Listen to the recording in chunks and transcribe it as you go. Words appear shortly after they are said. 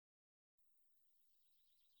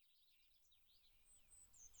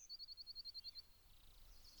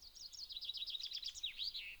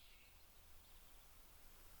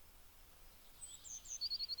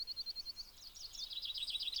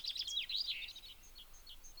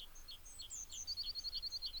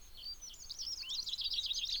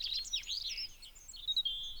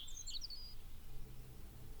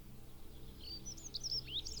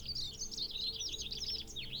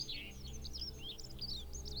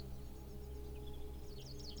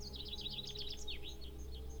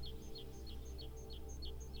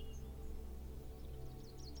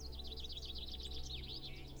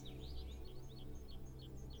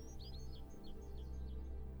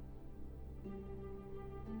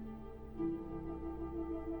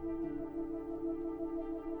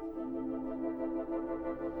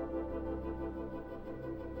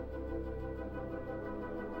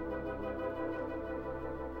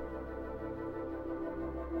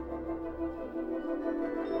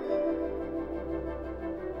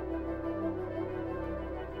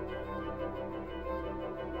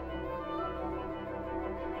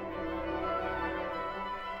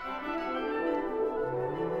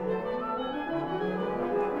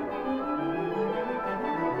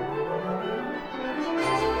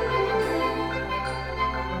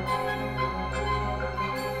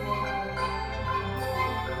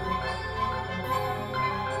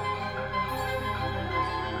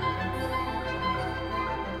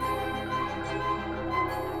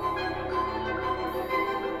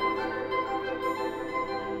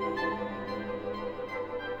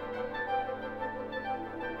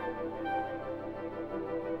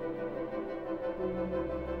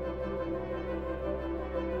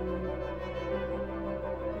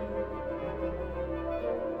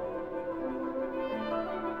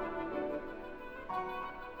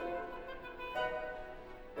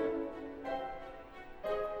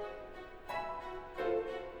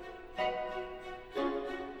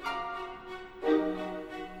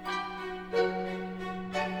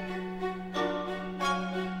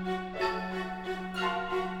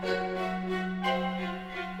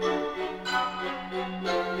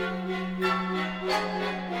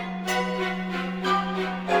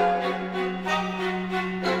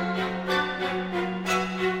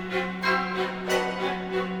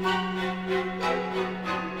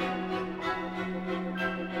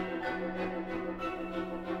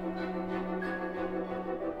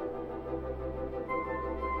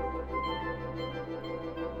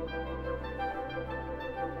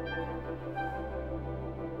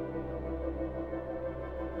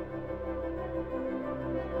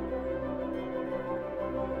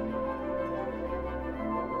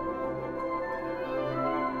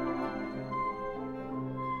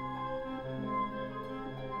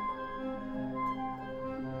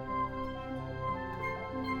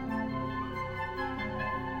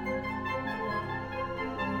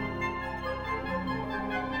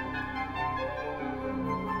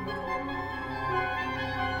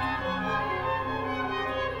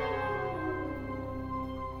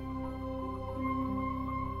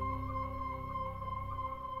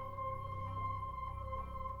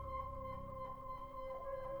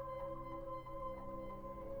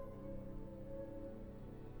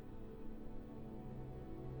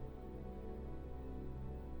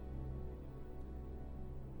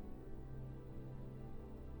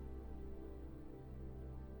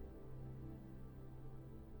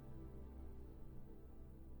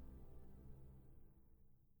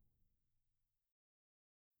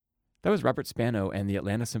That was Robert Spano and the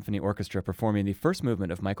Atlanta Symphony Orchestra performing the first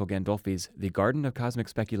movement of Michael Gandolfi's The Garden of Cosmic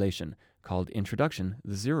Speculation, called Introduction,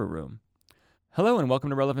 The Zero Room. Hello and welcome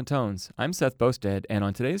to Relevant Tones. I'm Seth Bosted, and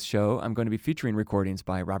on today's show, I'm going to be featuring recordings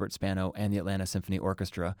by Robert Spano and the Atlanta Symphony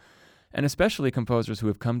Orchestra, and especially composers who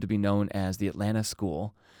have come to be known as the Atlanta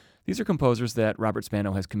School. These are composers that Robert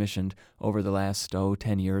Spano has commissioned over the last,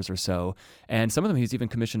 10 years or so, and some of them he's even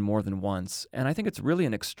commissioned more than once. And I think it's really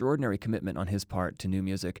an extraordinary commitment on his part to new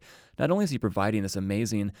music. Not only is he providing this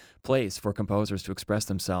amazing place for composers to express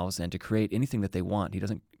themselves and to create anything that they want, he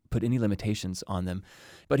doesn't put any limitations on them,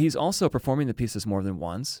 but he's also performing the pieces more than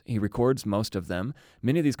once. He records most of them.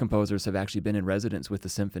 Many of these composers have actually been in residence with the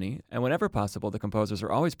symphony, and whenever possible, the composers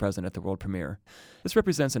are always present at the world premiere. This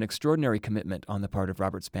represents an extraordinary commitment on the part of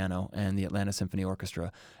Robert Spano and the Atlanta Symphony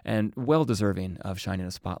Orchestra, and well deserving of shining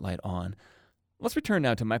a spotlight on. Let's return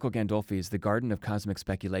now to Michael Gandolfi's The Garden of Cosmic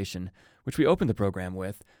Speculation, which we opened the program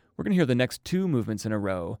with. We're going to hear the next two movements in a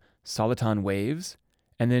row, Soliton Waves,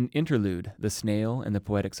 and then Interlude, The Snail and the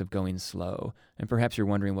Poetics of Going Slow. And perhaps you're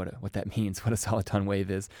wondering what that means, what a soliton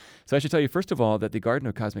wave is. So I should tell you, first of all, that the Garden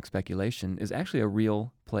of Cosmic Speculation is actually a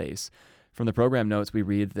real place. From the program notes, we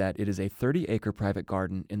read that it is a 30-acre private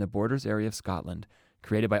garden in the Borders area of Scotland,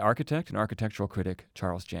 created by architect and architectural critic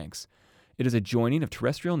Charles Jenks. It is a joining of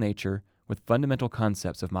terrestrial nature with fundamental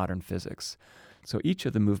concepts of modern physics. So each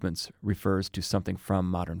of the movements refers to something from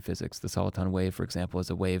modern physics. The soliton wave, for example, is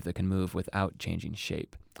a wave that can move without changing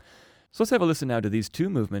shape. So let's have a listen now to these two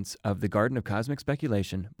movements of The Garden of Cosmic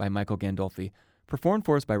Speculation by Michael Gandolfi, performed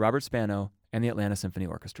for us by Robert Spano and the Atlanta Symphony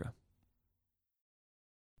Orchestra.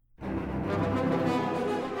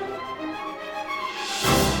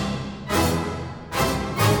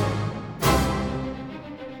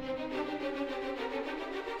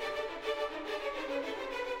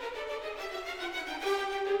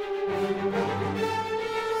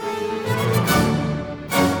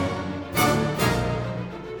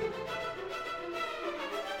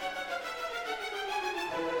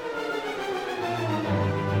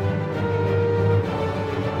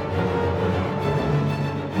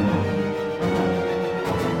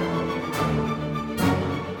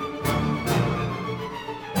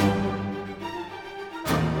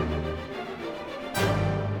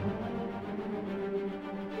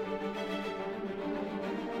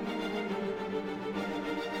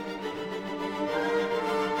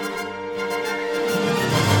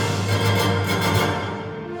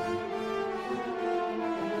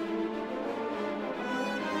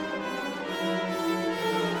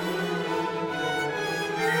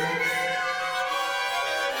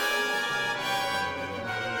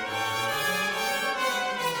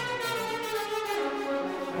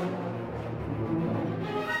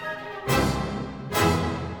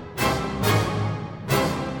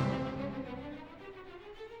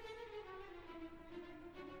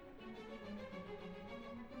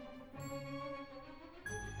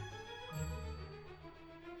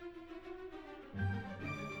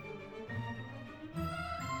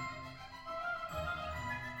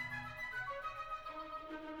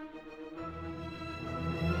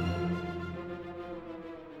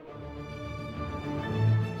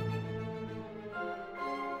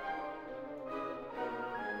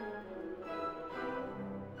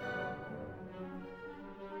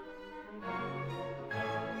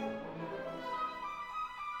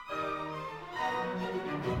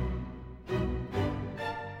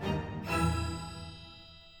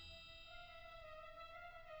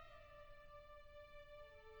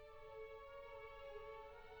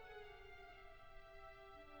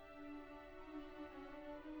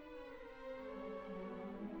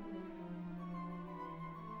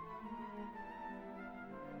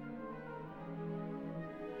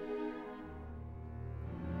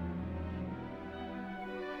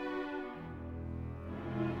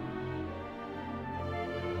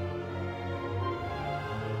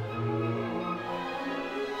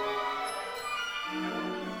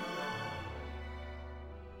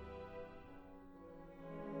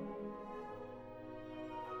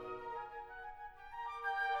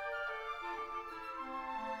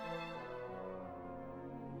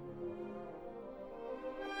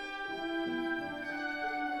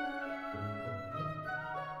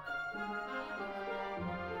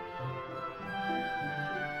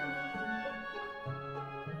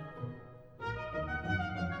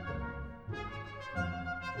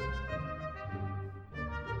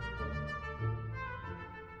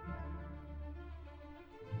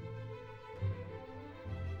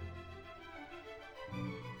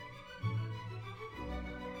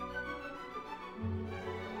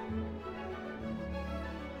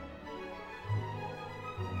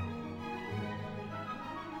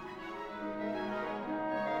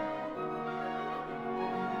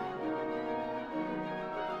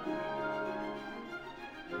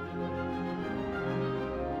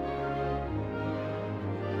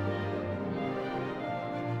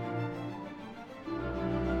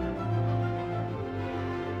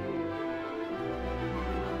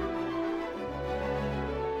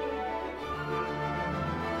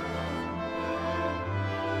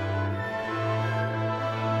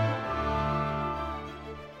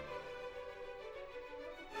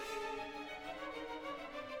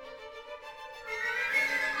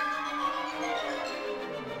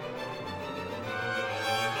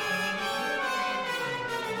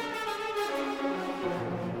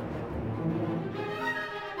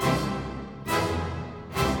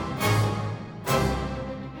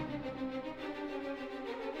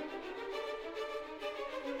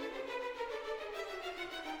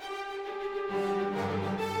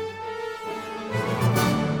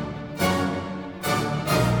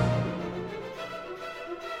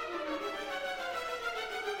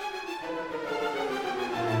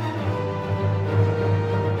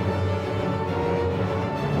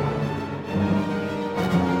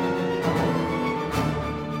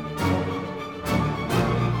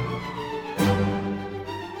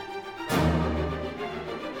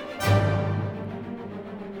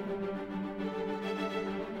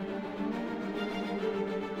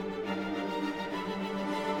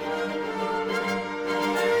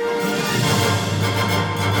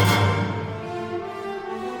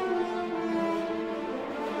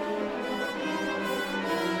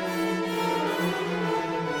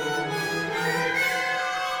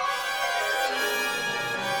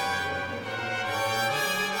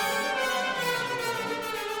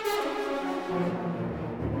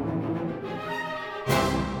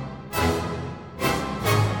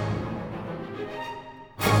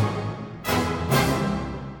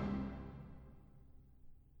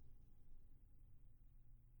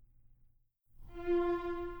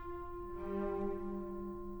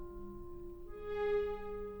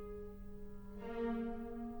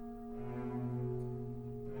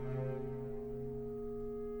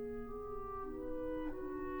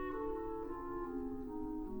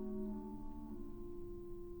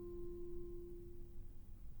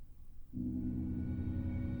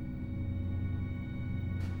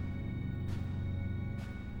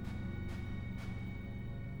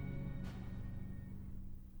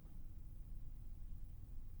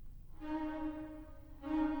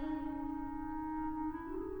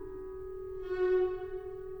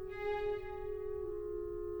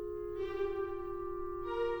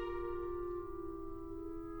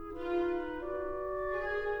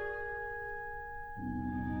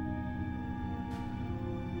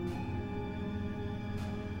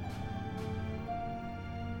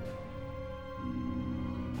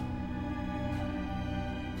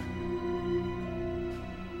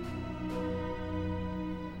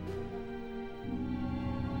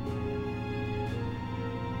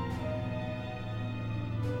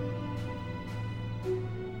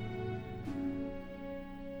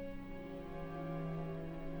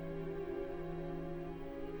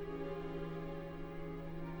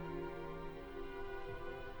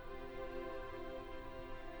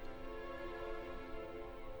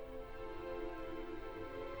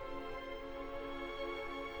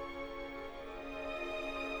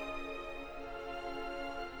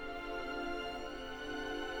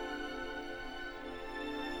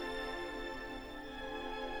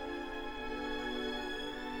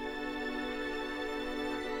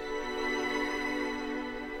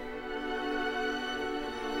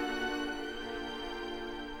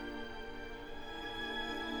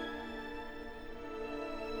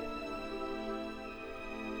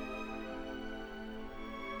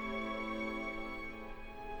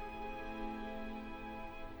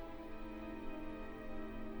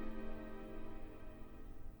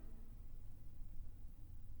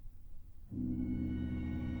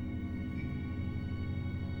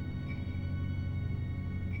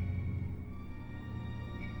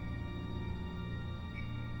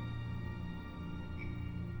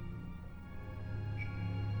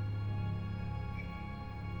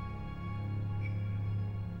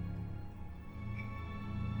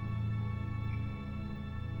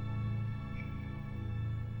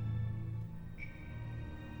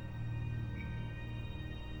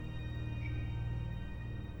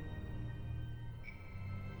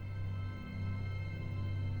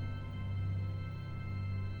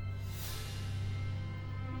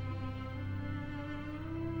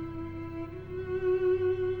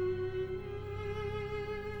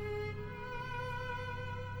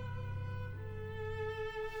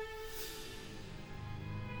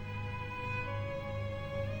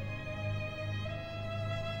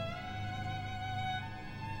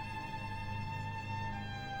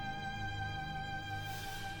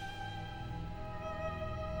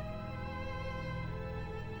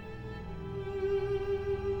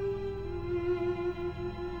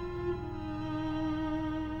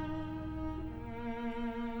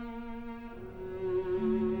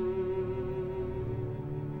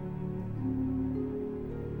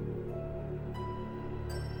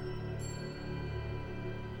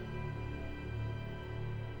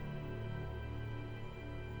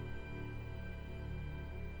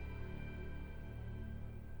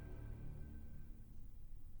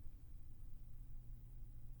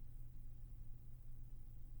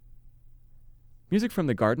 Music from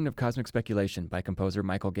The Garden of Cosmic Speculation by composer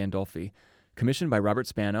Michael Gandolfi, commissioned by Robert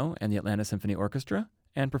Spano and the Atlanta Symphony Orchestra,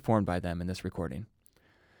 and performed by them in this recording.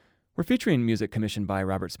 We're featuring music commissioned by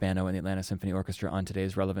Robert Spano and the Atlanta Symphony Orchestra on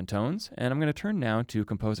today's Relevant Tones, and I'm going to turn now to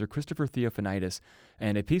composer Christopher Theophanitis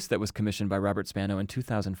and a piece that was commissioned by Robert Spano in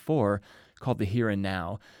 2004 called The Here and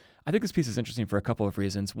Now. I think this piece is interesting for a couple of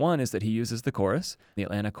reasons. One is that he uses the chorus. The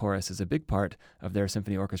Atlanta chorus is a big part of their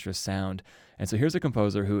symphony orchestra's sound. And so here's a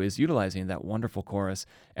composer who is utilizing that wonderful chorus.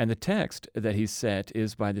 And the text that he's set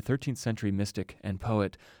is by the 13th century mystic and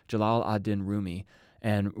poet Jalal ad-Din Rumi.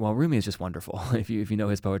 And while Rumi is just wonderful, if you know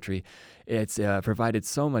his poetry, it's provided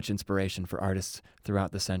so much inspiration for artists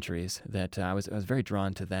throughout the centuries that I was very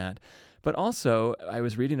drawn to that. But also, I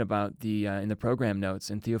was reading about in the program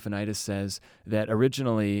notes, and Theophanitis says that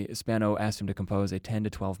originally Spano asked him to compose a 10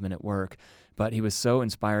 to 12 minute work, but he was so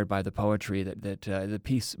inspired by the poetry that the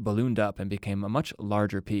piece ballooned up and became a much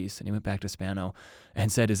larger piece. And he went back to Spano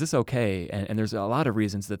and said, "Is this okay?" And there's a lot of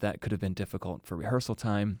reasons that could have been difficult for rehearsal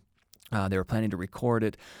time. They were planning to record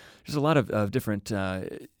it. There's a lot of different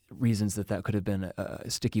reasons that could have been a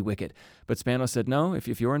sticky wicket. But Spano said, no,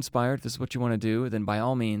 if you're inspired, if this is what you want to do, then by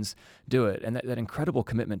all means do it. And that incredible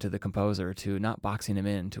commitment to the composer, to not boxing him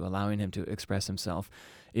in, to allowing him to express himself,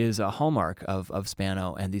 is a hallmark of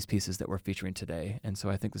Spano and these pieces that we're featuring today. And so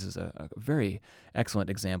I think this is a very excellent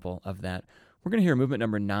example of that. We're going to hear movement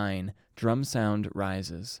number 9, Drum Sound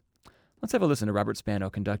Rises. Let's have a listen to Robert Spano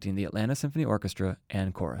conducting the Atlanta Symphony Orchestra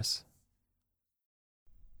and chorus.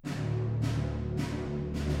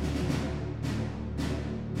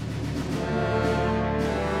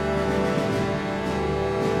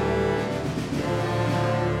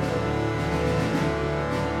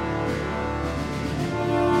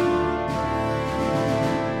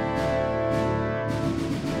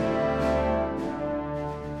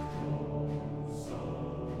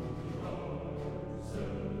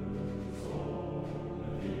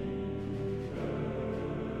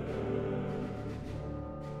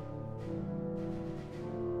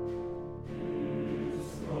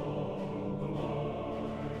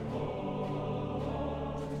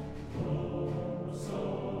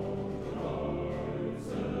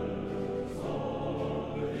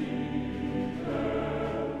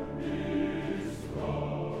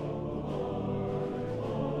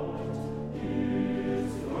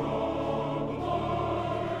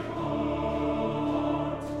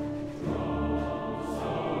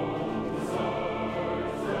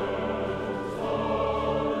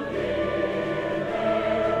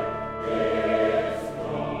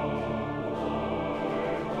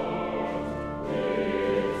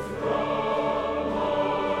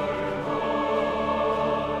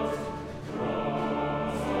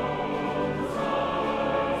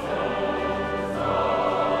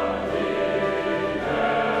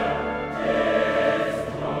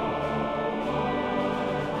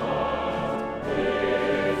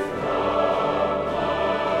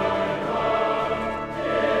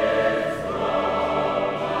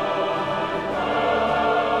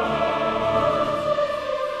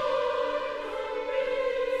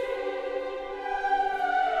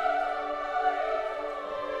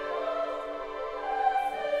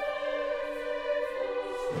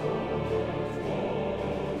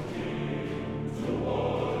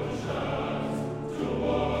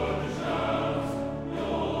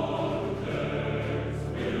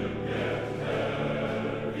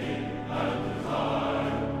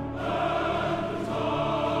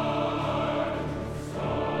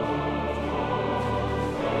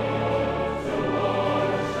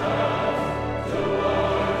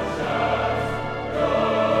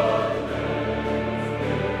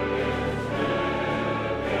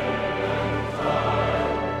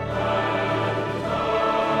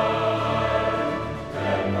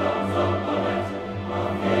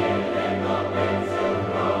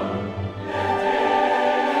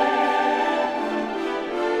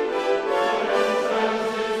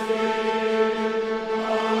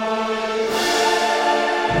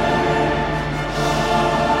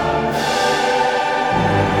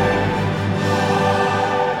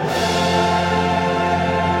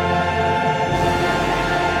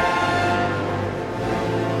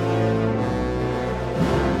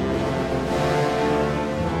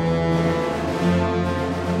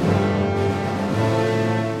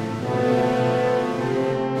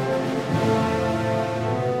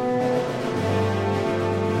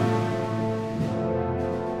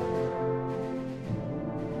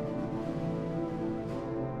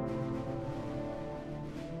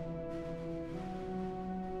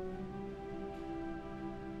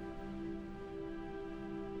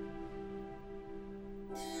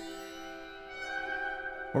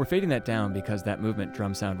 Well, we're fading that down because that movement,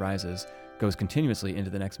 Drum Sound Rises, goes continuously into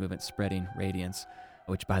the next movement, Spreading Radiance,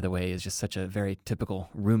 which, by the way, is just such a very typical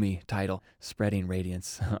Rumi title, Spreading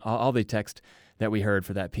Radiance. All the text that we heard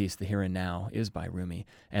for that piece, The Here and Now, is by Rumi,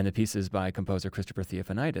 and the piece is by composer Christopher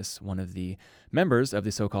Theophanidis, one of the members of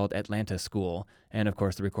the so-called Atlanta School, and of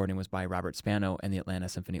course the recording was by Robert Spano and the Atlanta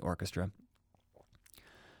Symphony Orchestra.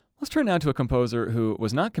 Let's turn now to a composer who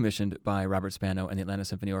was not commissioned by Robert Spano and the Atlanta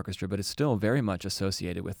Symphony Orchestra, but is still very much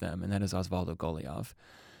associated with them, and that is Osvaldo Golijov.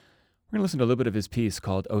 We're going to listen to a little bit of his piece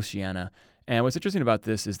called Oceana, and what's interesting about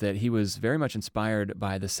this is that he was very much inspired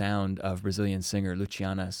by the sound of Brazilian singer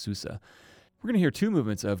Luciana Souza. We're going to hear two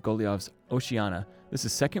movements of Golijov's Oceana. This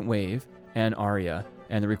is second wave and aria,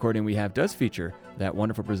 and the recording we have does feature that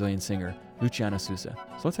wonderful Brazilian singer Luciana Souza.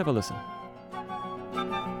 So let's have a listen.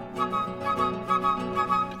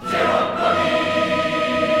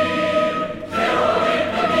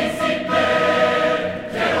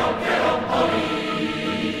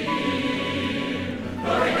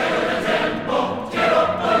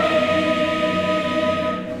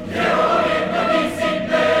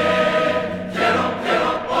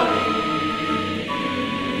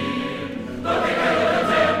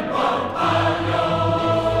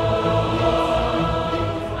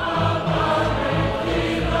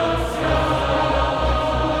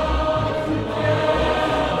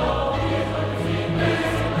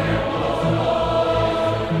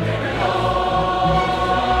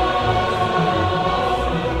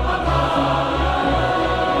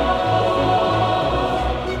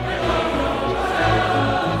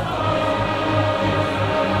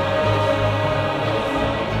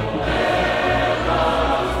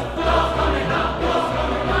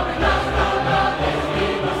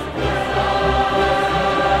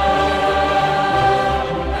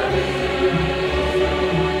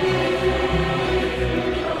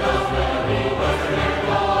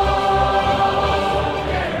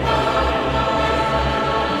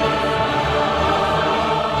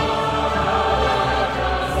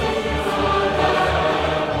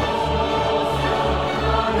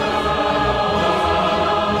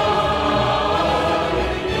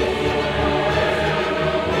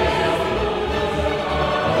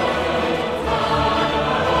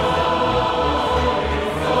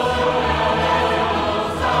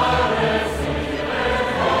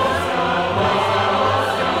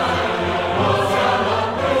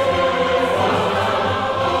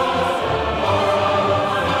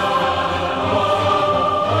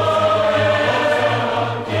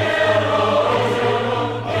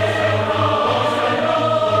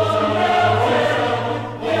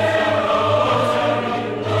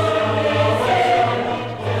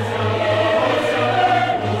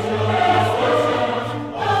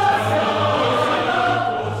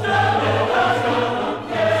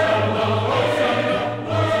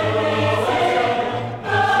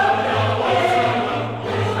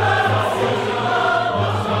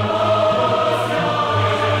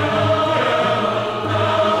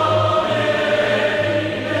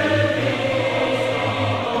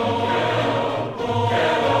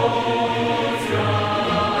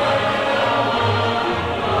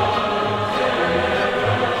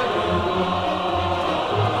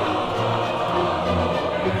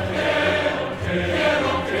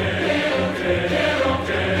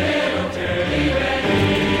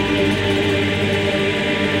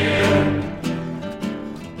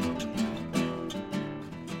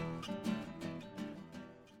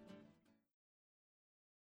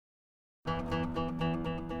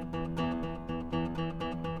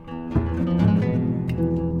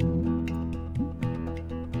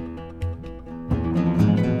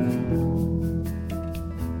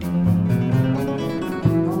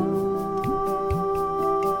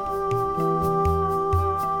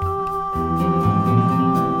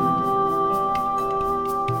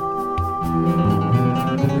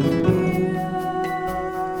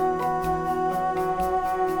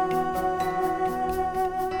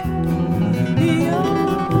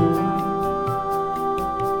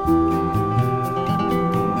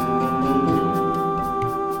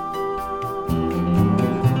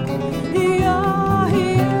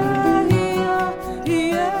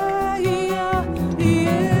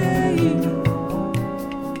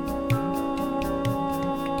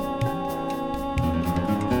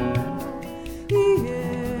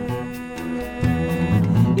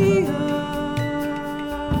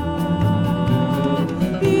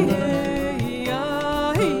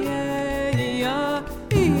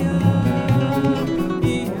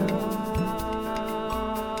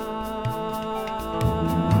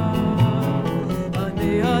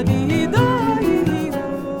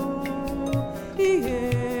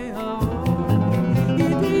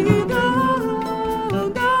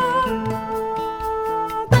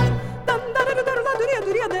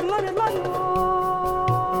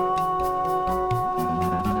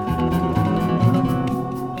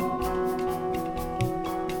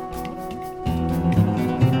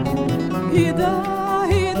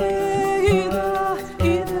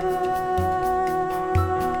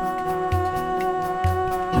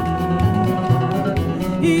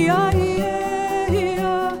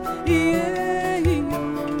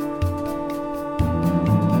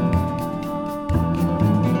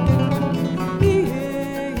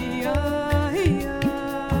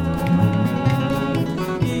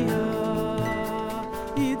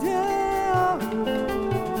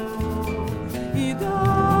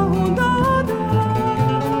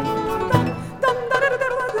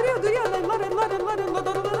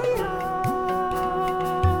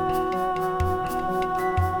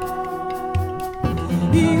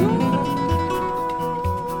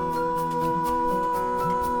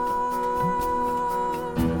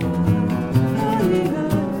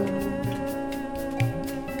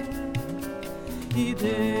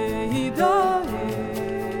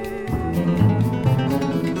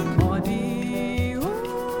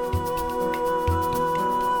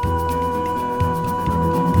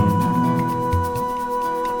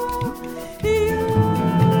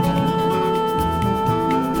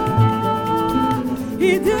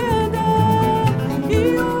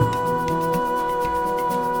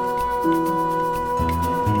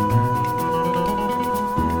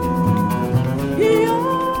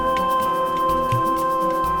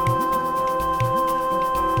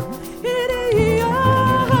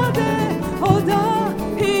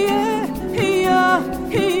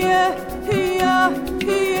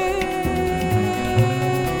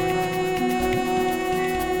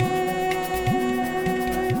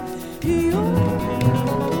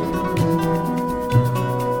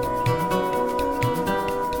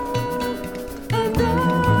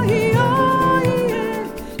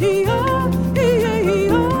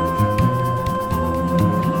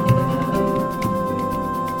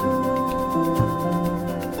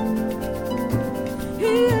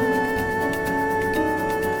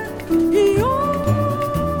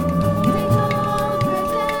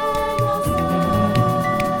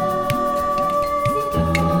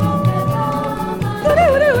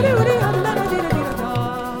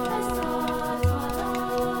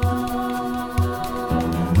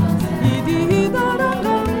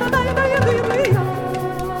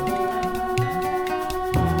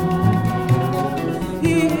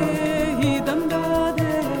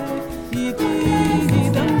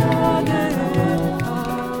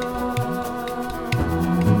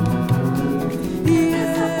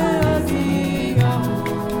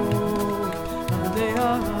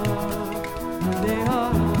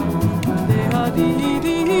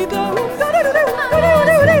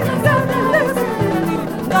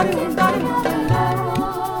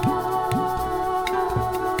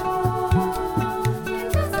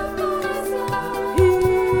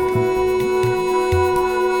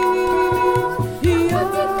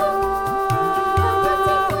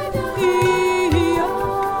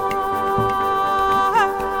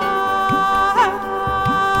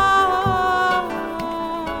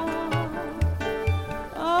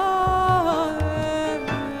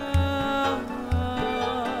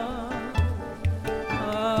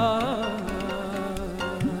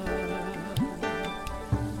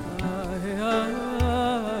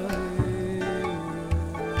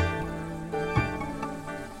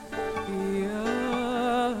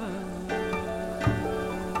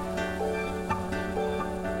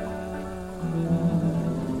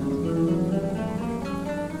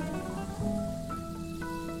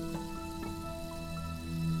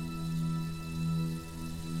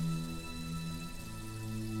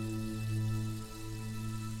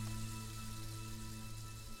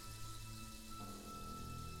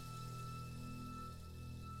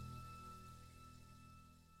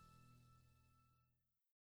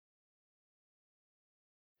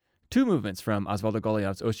 Two movements from Osvaldo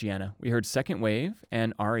Golijov's Oceana. We heard Second Wave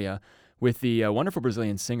and Aria with the wonderful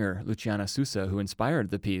Brazilian singer Luciana Sousa, who inspired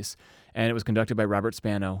the piece, and it was conducted by Robert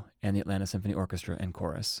Spano and the Atlanta Symphony Orchestra and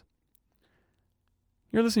Chorus.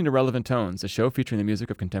 You're listening to Relevant Tones, a show featuring the music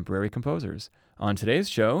of contemporary composers. On today's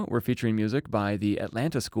show, we're featuring music by the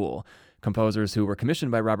Atlanta School, composers who were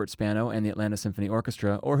commissioned by Robert Spano and the Atlanta Symphony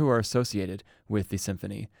Orchestra, or who are associated with the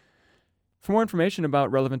symphony. For more information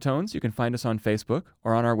about Relevant Tones, you can find us on Facebook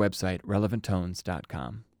or on our website,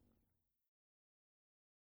 relevanttones.com.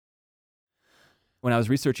 When I was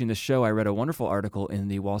researching this show, I read a wonderful article in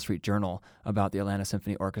the Wall Street Journal about the Atlanta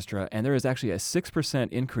Symphony Orchestra, and there is actually a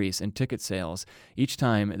 6% increase in ticket sales each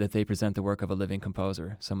time that they present the work of a living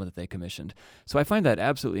composer, someone that they commissioned. So I find that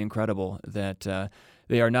absolutely incredible that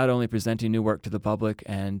They are not only presenting new work to the public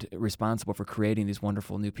and responsible for creating these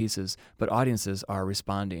wonderful new pieces, but audiences are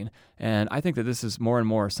responding. And I think that this is more and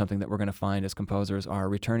more something that we're going to find as composers are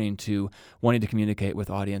returning to wanting to communicate with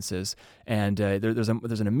audiences. And there's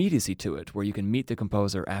an immediacy to it where you can meet the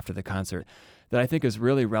composer after the concert that I think is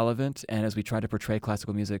really relevant. And as we try to portray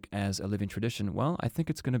classical music as a living tradition, well, I think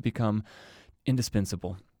it's going to become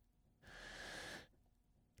indispensable.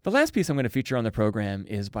 The last piece I'm going to feature on the program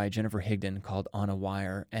is by Jennifer Higdon called On a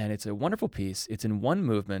Wire, and it's a wonderful piece. It's in one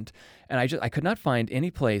movement, and I could not find any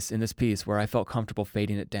place in this piece where I felt comfortable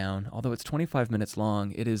fading it down. Although it's 25 minutes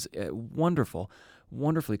long, it is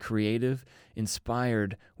wonderfully creative,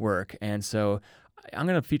 inspired work, and so I'm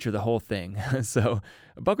going to feature the whole thing. So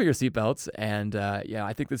buckle your seatbelts, and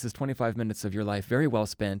I think this is 25 minutes of your life very well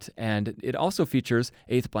spent. And it also features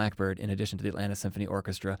Eighth Blackbird in addition to the Atlanta Symphony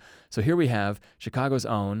Orchestra. So here we have Chicago's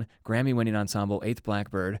own Grammy-winning ensemble Eighth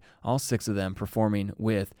Blackbird, all 6 of them performing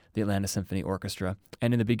with the Atlanta Symphony Orchestra.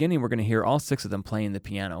 And in the beginning, we're going to hear all 6 of them playing the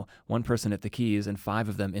piano, 1 person at the keys and 5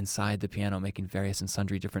 of them inside the piano making various and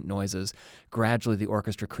sundry different noises. Gradually, the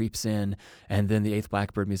orchestra creeps in, and then the Eighth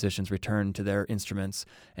Blackbird musicians return to their instruments,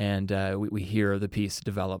 and we hear the piece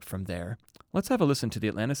develop from there. Let's have a listen to the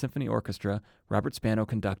Atlanta Symphony Orchestra, Robert Spano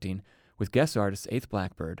conducting, with guest artist Eighth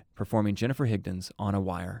Blackbird performing Jennifer Higdon's On a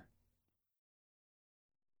Wire.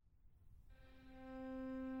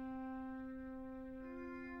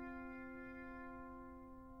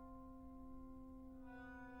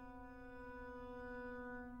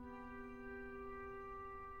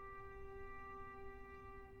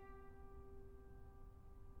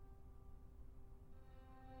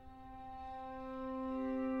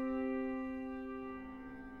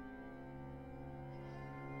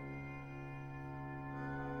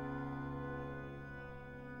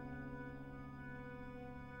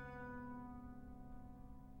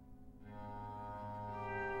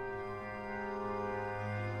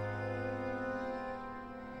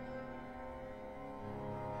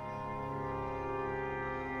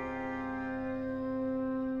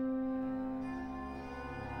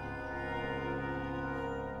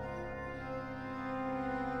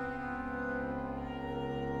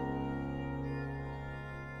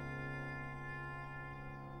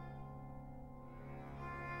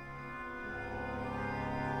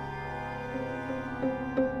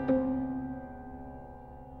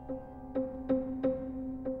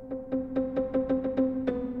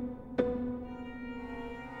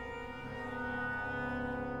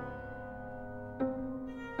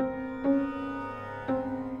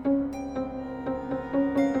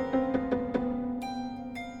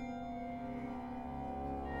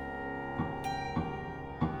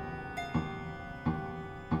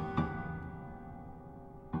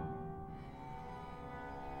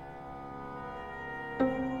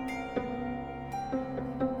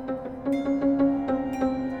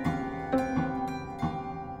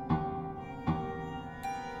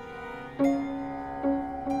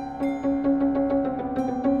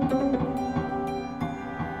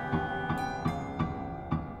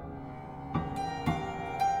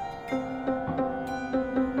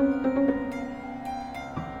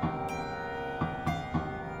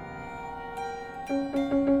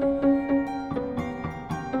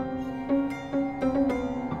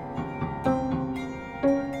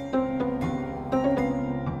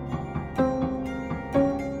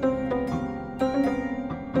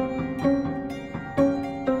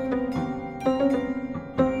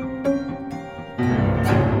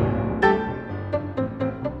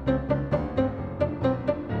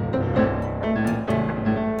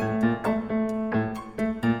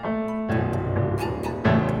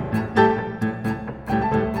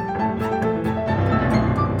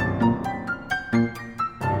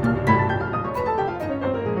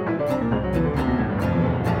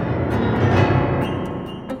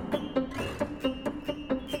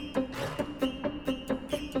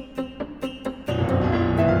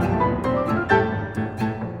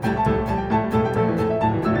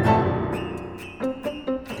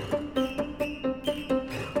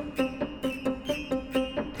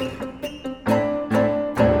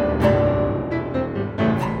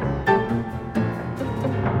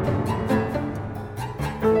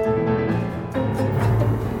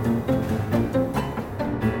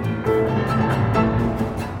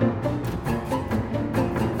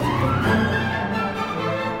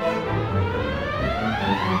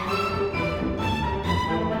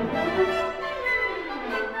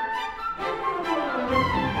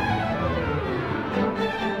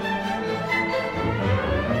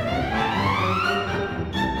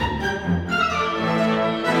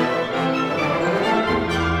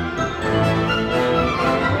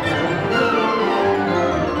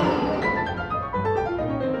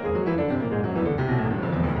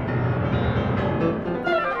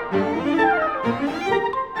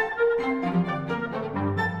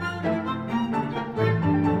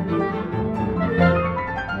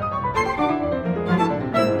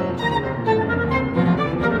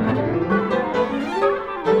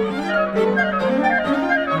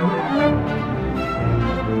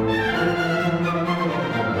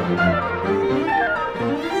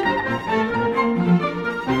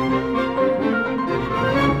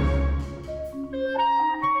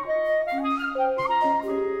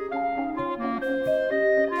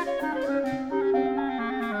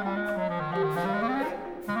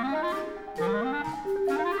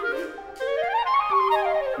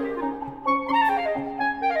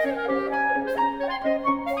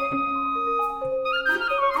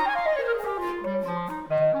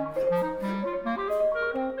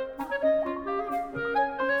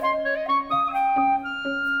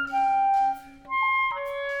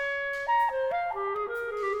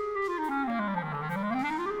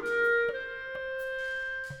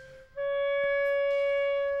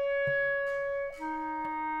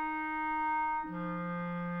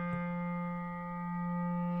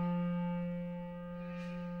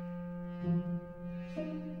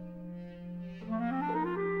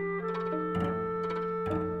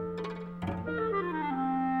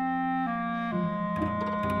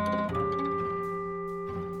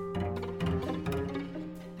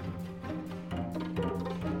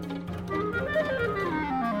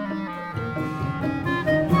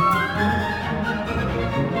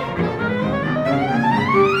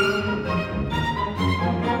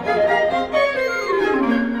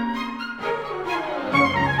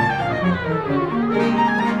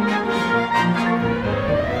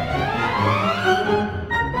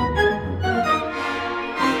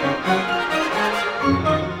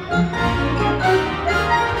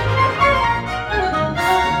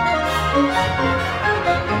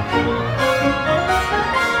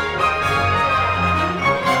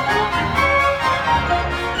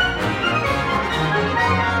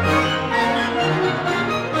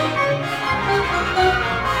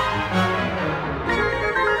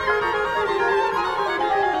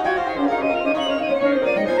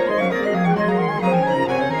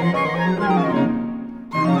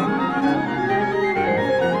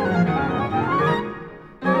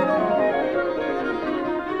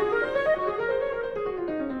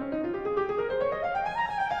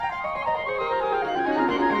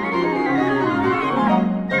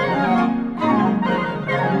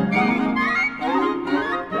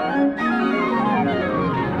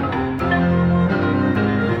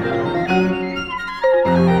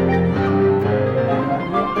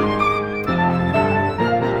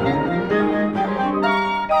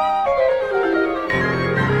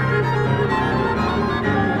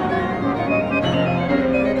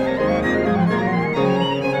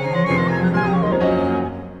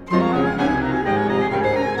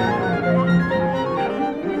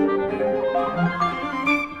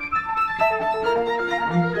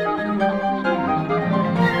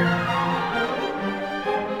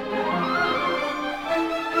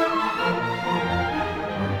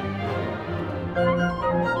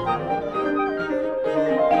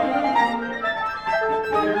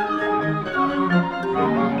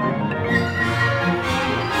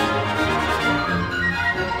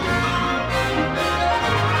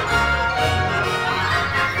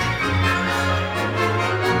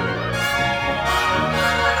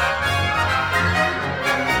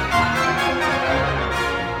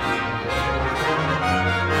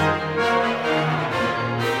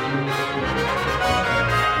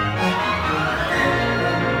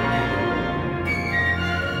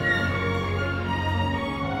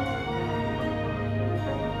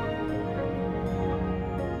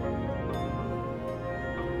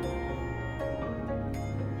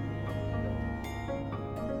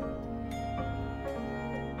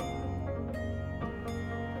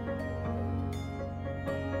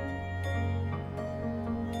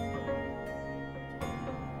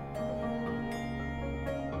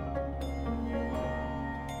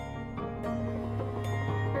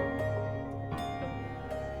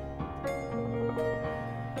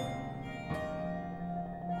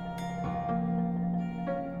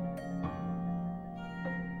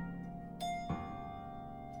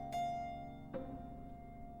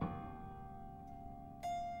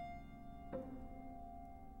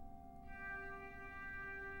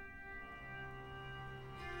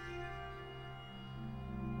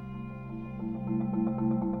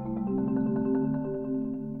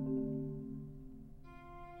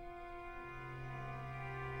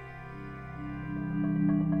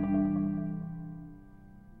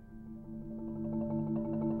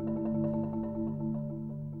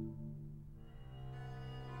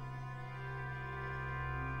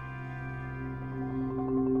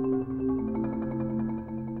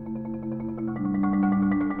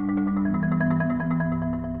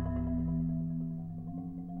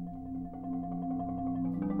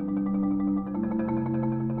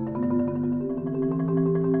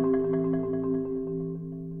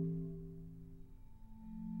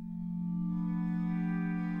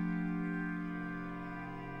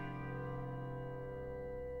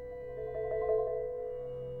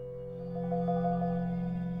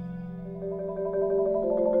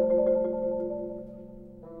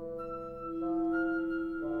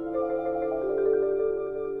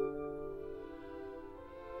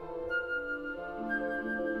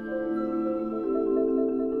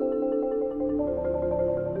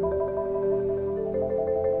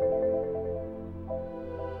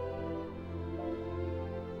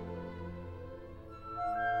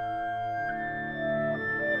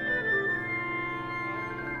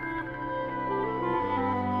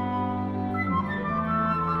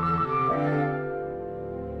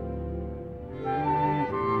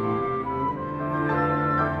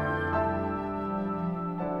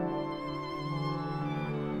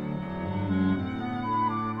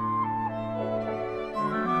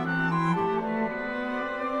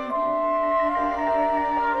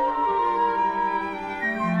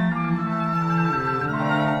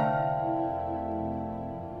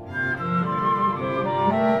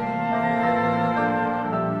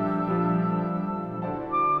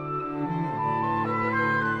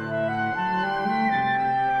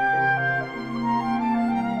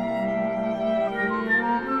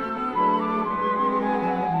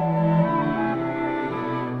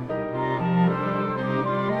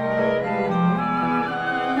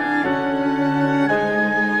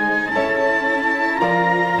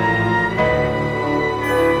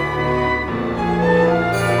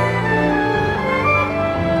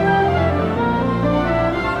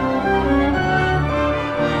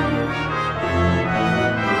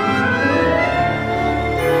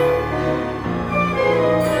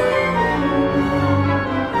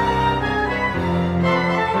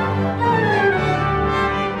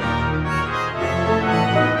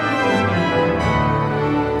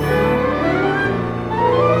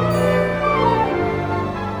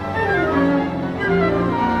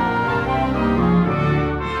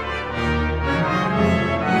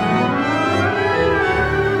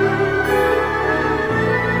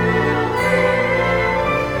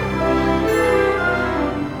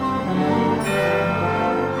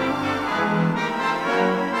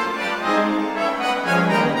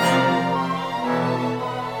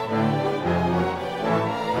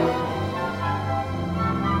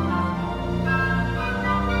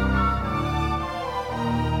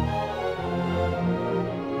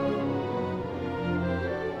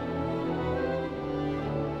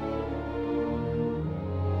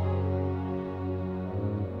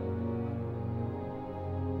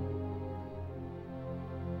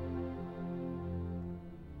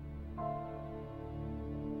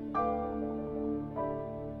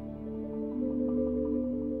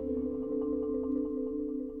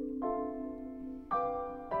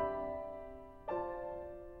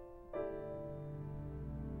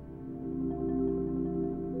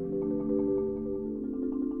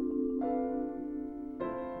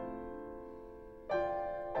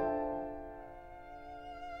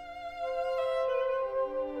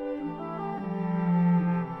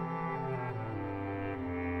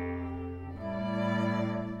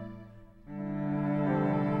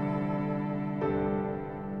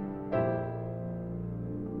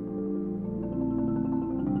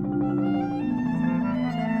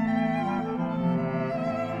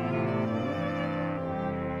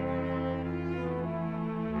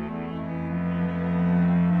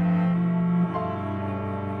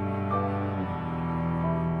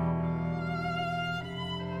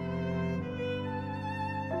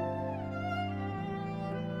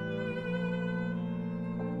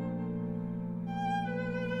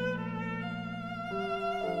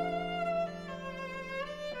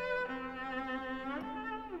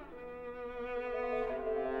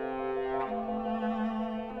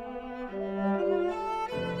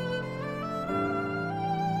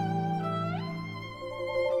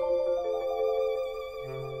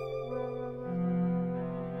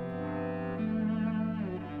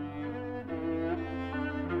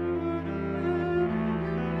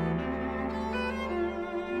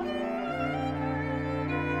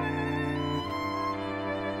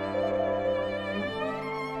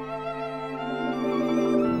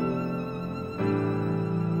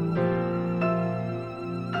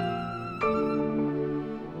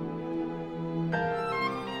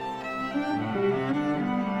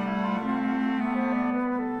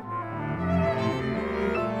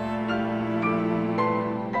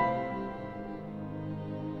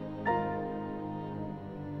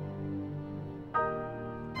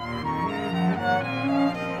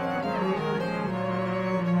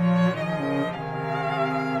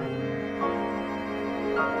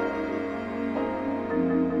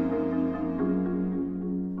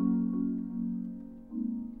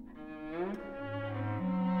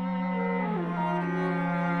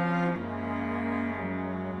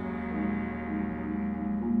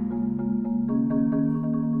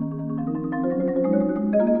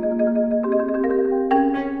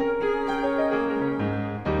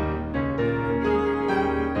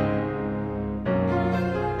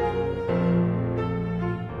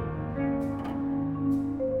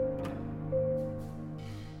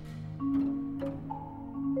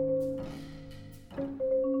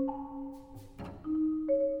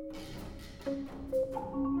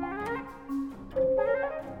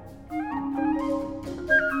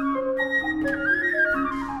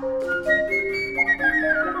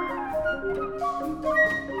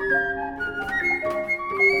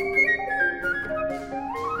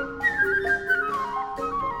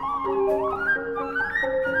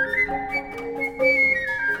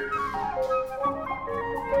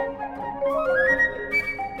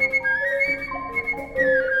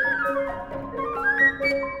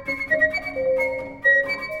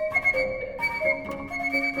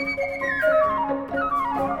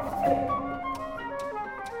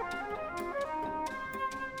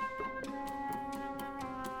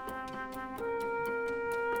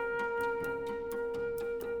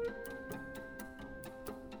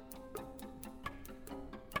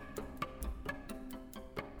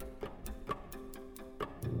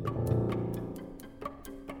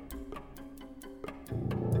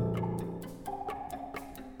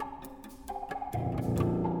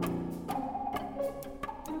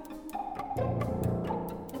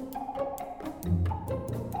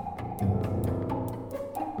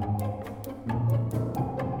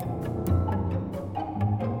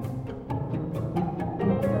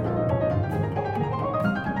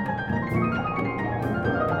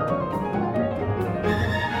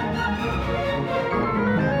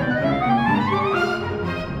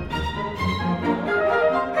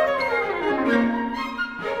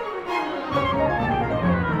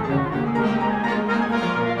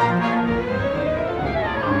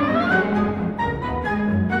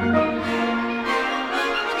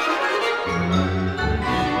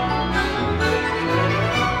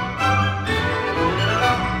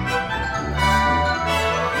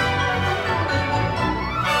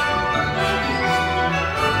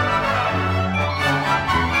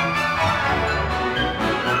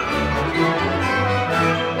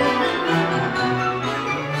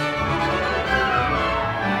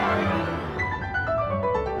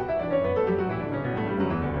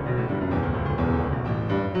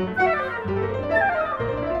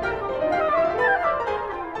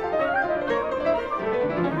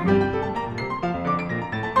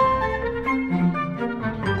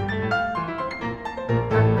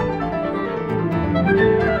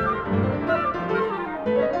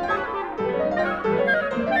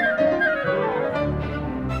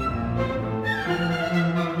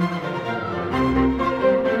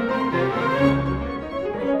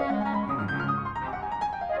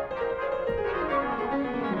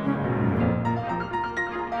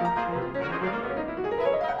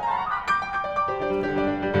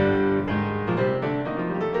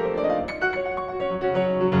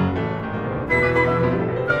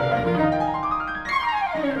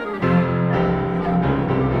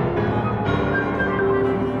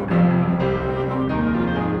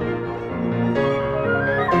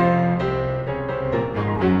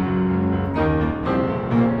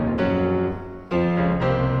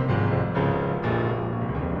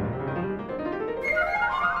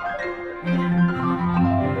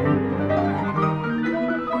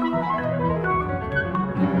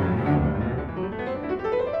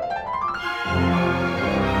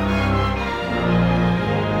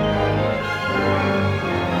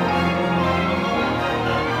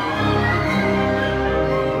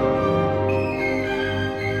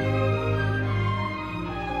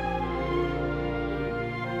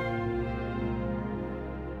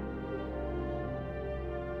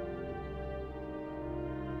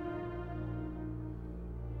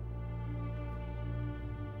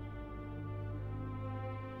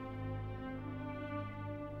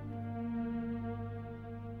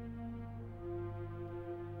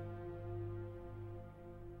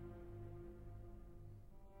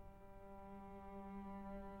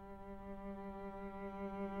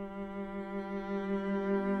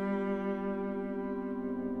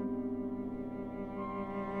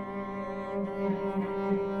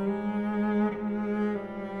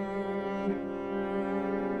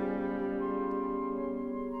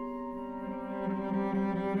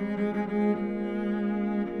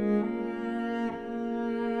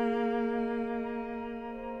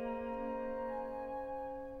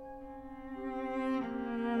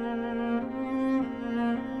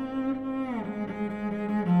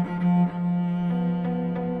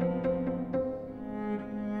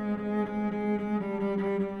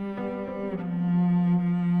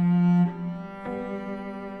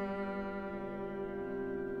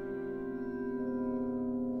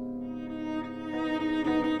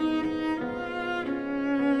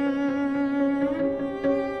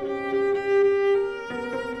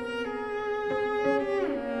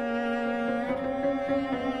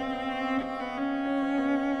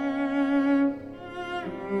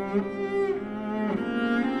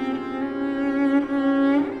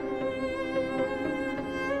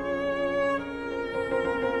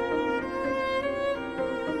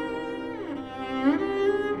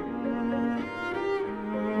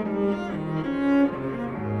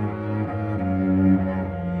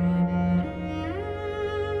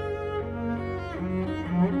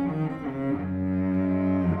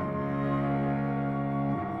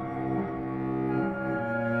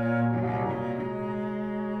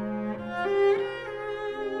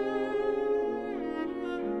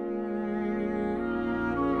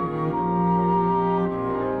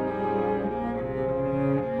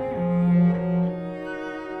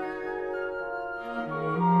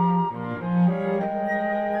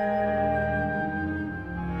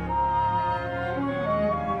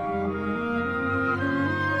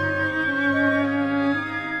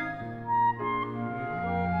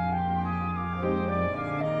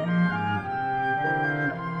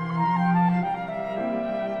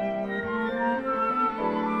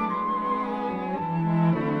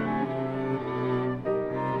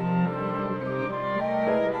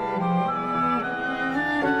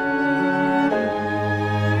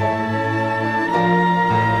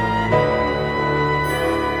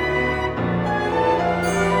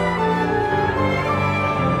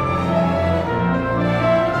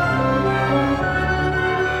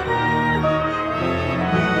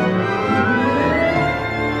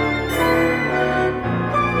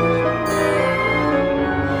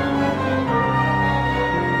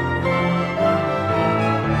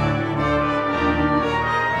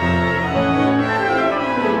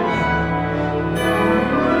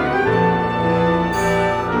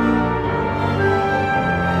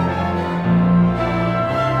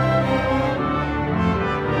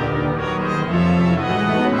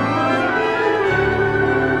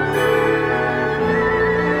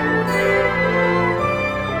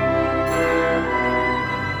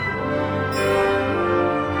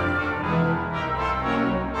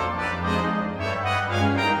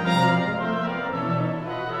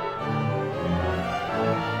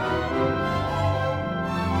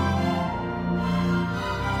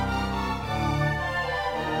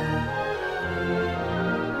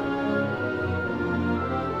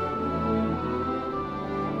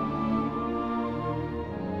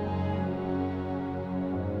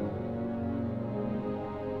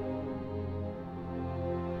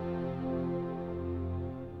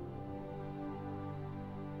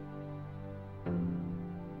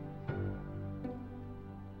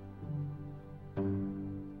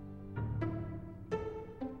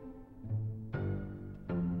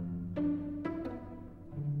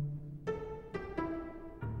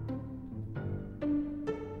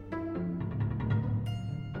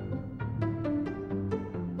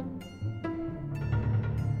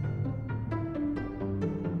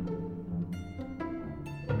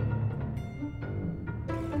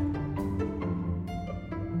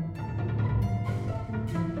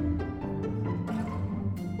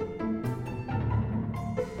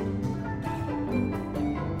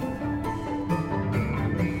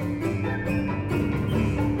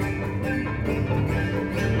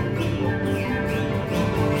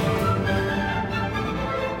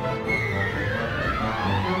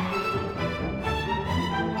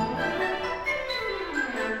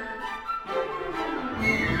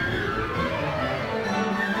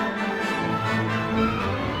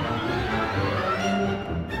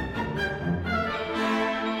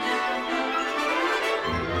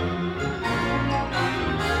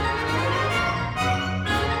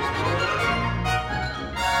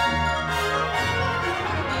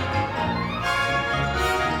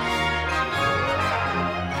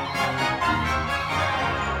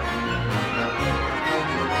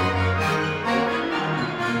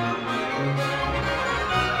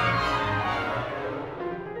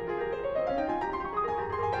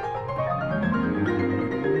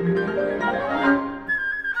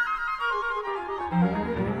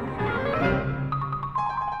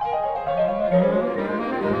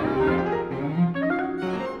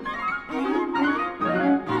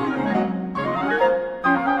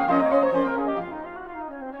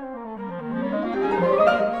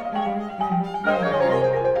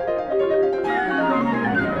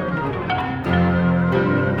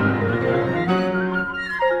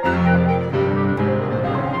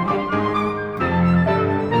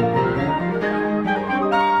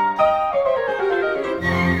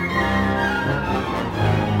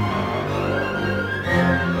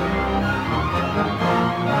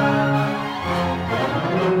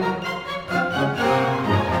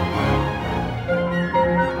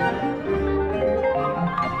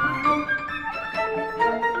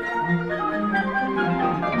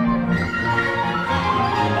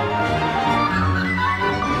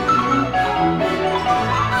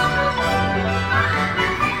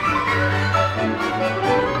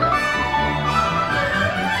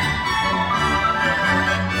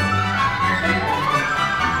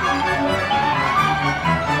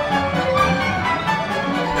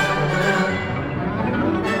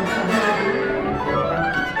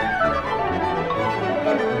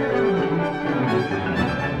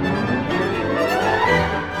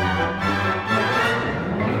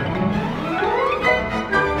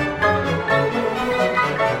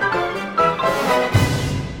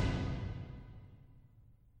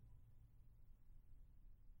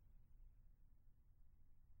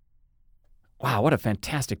 Wow, what a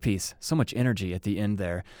fantastic piece. So much energy at the end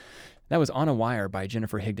there. That was On a Wire by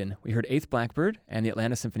Jennifer Higdon. We heard Eighth Blackbird and the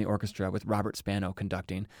Atlanta Symphony Orchestra with Robert Spano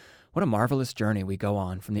conducting. What a marvelous journey we go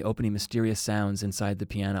on from the opening mysterious sounds inside the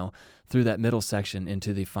piano through that middle section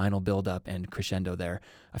into the final build-up and crescendo there.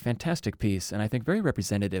 A fantastic piece, and I think very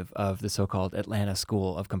representative of the so-called Atlanta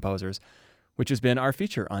School of Composers, which has been our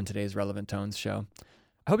feature on today's Relevant Tones show.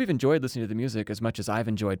 I hope you've enjoyed listening to the music as much as I've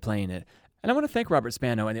enjoyed playing it. And I want to thank Robert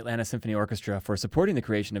Spano and the Atlanta Symphony Orchestra for supporting the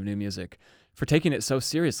creation of new music, for taking it so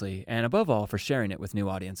seriously, and above all, for sharing it with new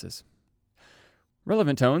audiences.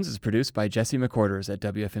 Relevant Tones is produced by Jesse McQuarters at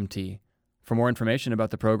WFMT. For more information about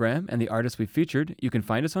the program and the artists we've featured, you can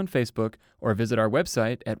find us on Facebook or visit our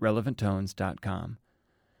website at relevanttones.com.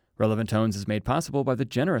 Relevant Tones is made possible by the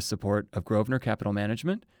generous support of Grosvenor Capital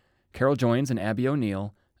Management, Carol Joins and Abby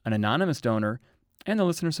O'Neill, an anonymous donor, and the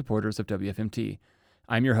listener supporters of WFMT.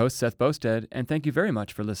 I'm your host, Seth Bosted, and thank you very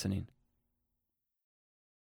much for listening.